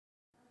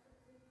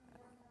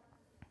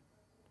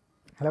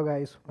Hello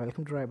guys,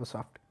 welcome to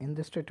Ribosoft. In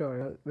this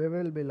tutorial, we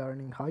will be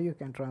learning how you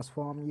can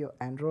transform your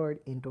Android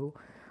into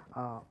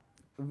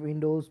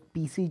Windows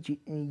PC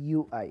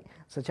UI,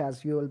 such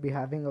as you will be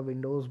having a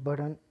Windows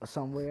button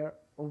somewhere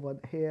over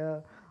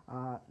here.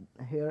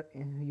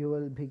 You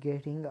will be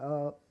getting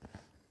a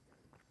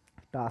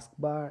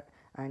taskbar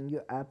and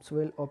your apps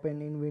will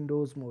open in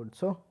Windows mode.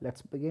 So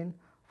let's begin.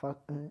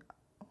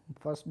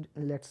 First,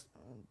 let's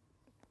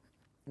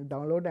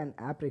download an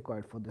app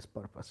required for this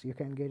purpose. You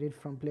can get it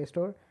from Play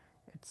Store.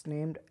 It's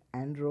named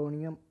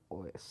Andronium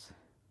OS.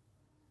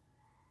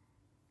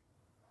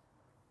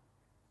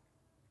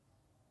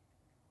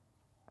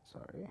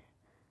 Sorry,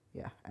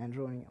 yeah,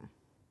 Andronium.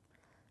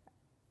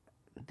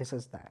 This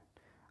is that.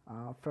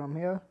 From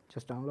here,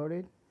 just download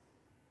it,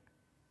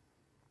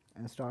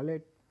 install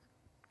it.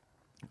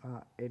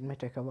 It may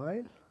take a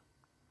while.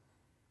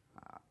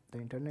 The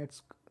internet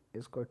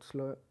is quite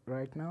slow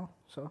right now,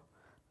 so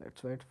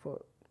let's wait for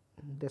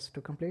this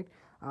to complete.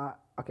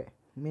 Okay,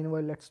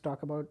 meanwhile, let's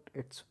talk about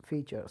its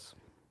features.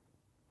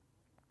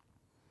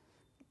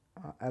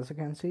 As you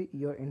can see,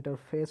 your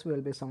interface will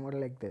be somewhat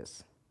like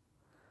this.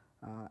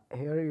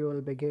 Here you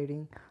will be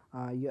getting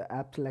your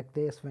apps like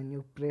this. When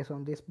you press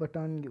on this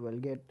button, you will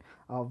get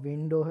a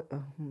window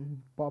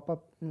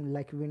pop-up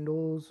like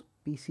Windows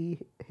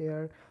PC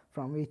here,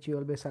 from which you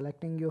will be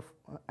selecting your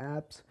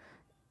apps.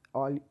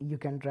 All you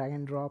can drag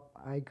and drop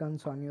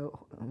icons on your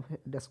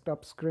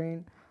desktop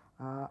screen.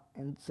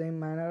 In the same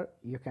manner,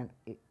 you can,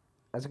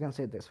 as you can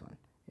see, this one,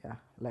 yeah,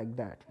 like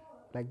that,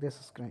 like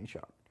this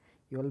screenshot.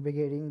 You will be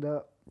getting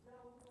the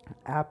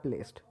app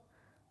list.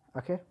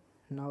 Okay,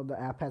 now the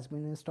app has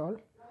been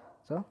installed,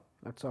 so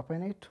let's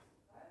open it.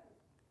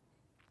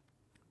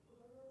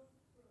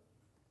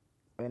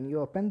 When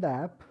you open the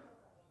app,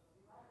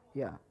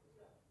 yeah,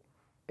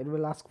 it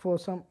will ask for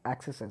some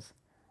accesses.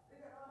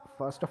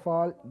 First of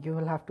all, you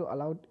will have to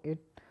allow it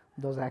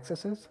those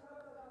accesses.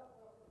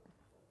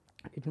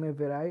 It may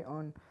vary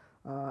on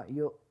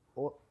your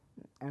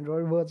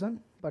Android version,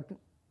 but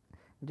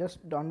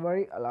just don't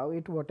worry, allow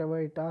it whatever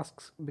it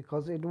asks,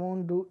 because it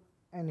won't do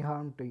any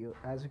harm to you.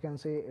 As you can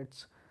see,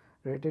 it's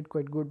rated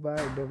quite good by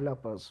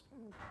developers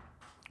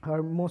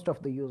or most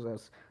of the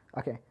users.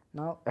 Okay,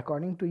 now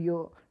according to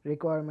your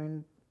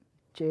requirement,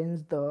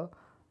 change the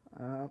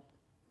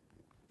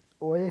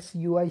OS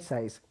UI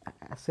size.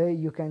 Say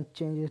you can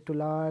change it to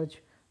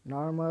large,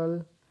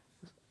 normal,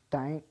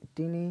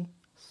 teeny,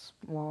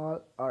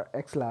 small, or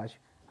X large.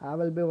 I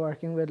will be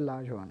working with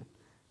large one.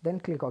 Then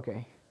click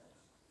OK.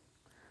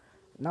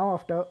 Now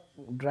after,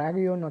 drag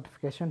your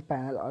notification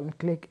panel and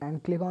click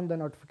on the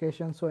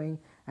notification showing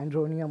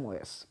Andronium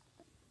OS.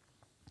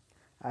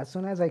 As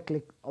soon as I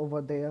click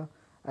over there,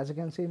 as you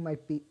can see, my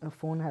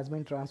phone has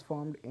been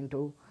transformed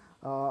into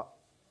a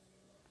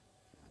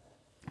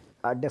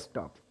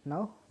desktop.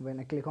 Now when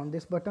I click on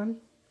this button,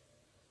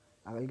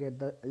 I will get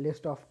the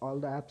list of all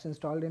the apps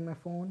installed in my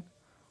phone.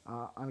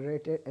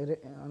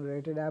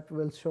 Unrated app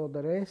will show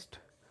the rest,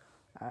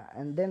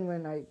 and then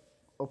when I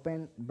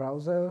open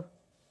browser,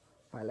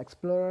 file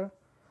explorer,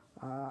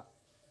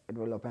 it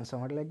will open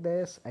somewhat like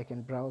this. I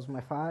can browse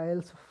my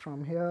files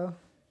from here.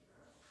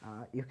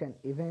 You can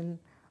even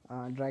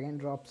drag and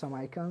drop some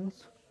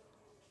icons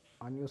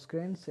on your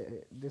screen.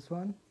 Say this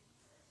one,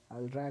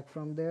 I'll drag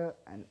from there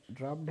and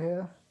drop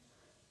here,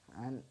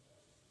 and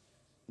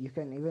you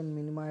can even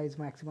minimize,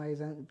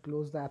 maximize, and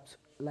close the apps.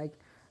 Like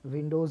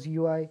Windows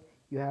UI,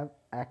 you have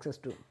access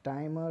to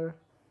timer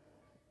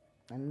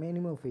and many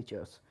more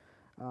features.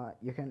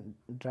 You can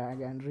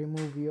drag and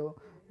remove your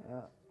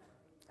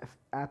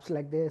apps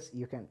like this.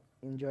 You can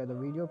enjoy the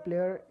video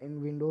player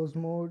in Windows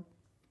mode,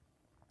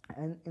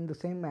 and in the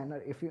same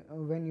manner, if you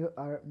when you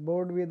are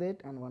bored with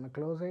it and want to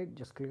close it,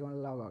 just click on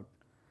logout.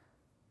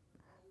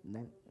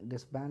 Then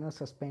this banner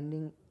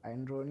suspending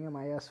Andronium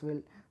OS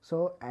will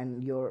show,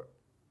 and your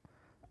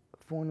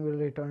phone will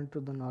return to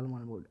the normal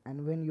mode.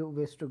 And when you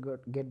wish to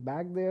get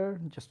back there,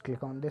 just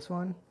click on this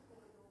one.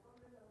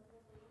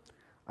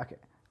 Okay,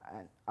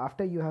 and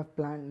after you have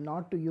planned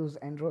not to use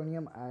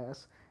Andronium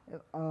OS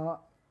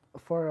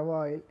for a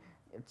while,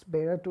 it's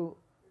better to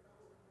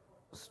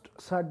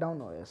shut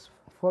down OS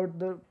for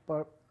the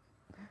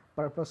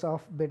purpose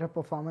of better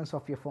performance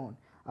of your phone.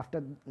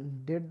 After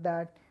did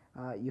that,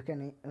 you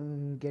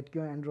can get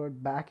your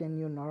Android back in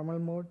your normal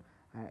mode.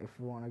 And if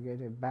you want to get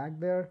it back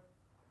there,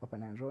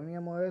 open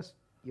Andronium OS.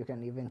 You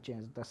can even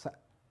change the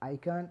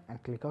icon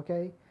and click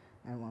OK.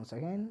 And once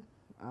again,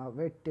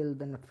 wait till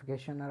the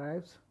notification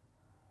arrives.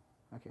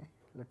 Okay,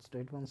 let's do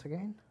it once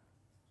again.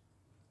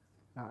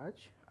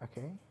 Large.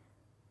 Okay.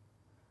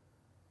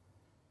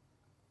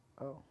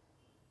 Oh,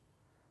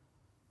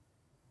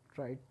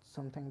 try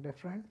something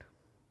different.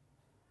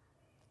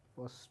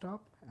 First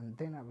stop, and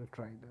then I will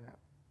try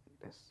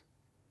this.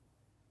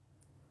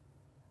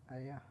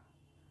 Yeah,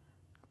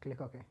 click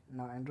OK.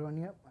 Now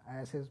Andronium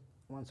as is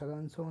once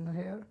again shown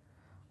here.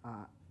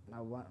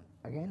 Now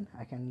again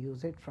I can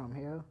use it from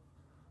here.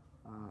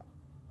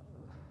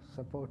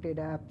 Supported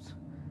apps.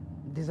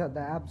 These are the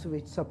apps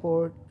which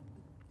support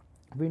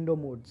window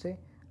mode. Say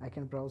I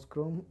can browse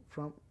Chrome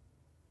from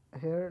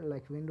here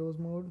like Windows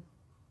mode.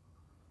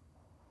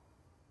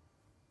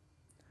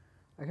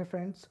 Okay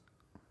friends,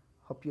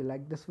 hope you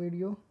like this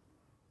video,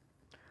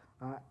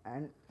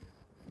 and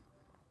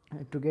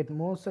to get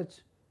more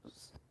such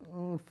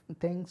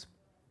things,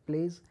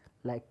 please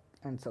like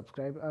and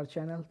subscribe our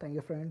channel. Thank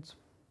you friends.